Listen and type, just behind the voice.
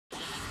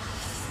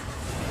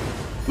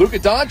Luka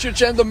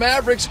Doncic and the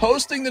Mavericks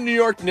hosting the New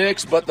York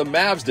Knicks, but the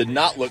Mavs did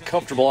not look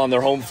comfortable on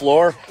their home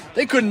floor.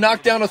 They couldn't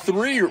knock down a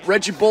three.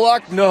 Reggie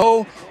Bullock,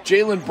 no.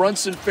 Jalen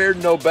Brunson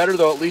fared no better,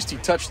 though at least he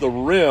touched the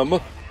rim.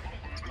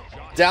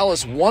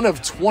 Dallas 1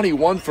 of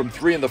 21 from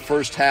three in the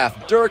first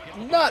half. Dirk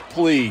not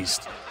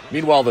pleased.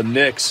 Meanwhile, the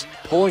Knicks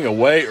pulling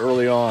away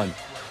early on.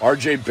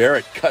 RJ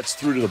Barrett cuts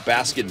through to the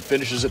basket and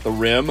finishes at the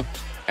rim.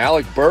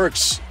 Alec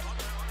Burks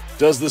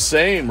does the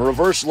same.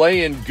 Reverse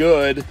lay-in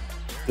good.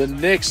 The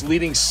Knicks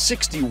leading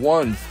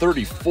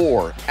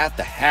 61-34 at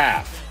the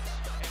half.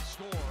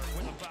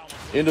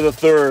 Into the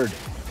third.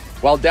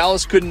 While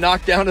Dallas couldn't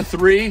knock down a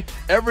three,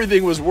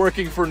 everything was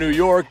working for New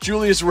York.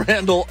 Julius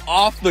Randle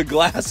off the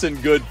glass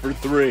and good for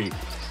three.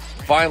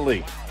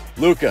 Finally,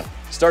 Luka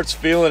starts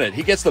feeling it.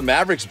 He gets the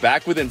Mavericks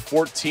back within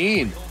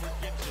 14.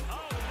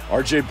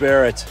 RJ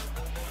Barrett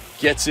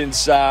gets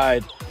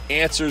inside,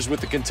 answers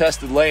with the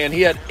contested lay-in. He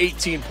had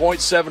 18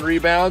 points, 7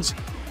 rebounds.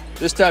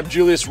 This time,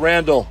 Julius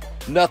Randle,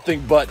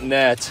 nothing but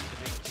net.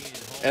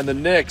 And the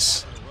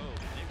Knicks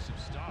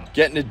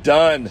getting it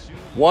done.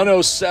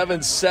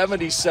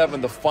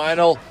 107-77 the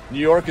final. New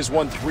York has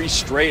won 3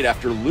 straight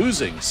after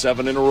losing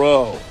 7 in a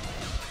row.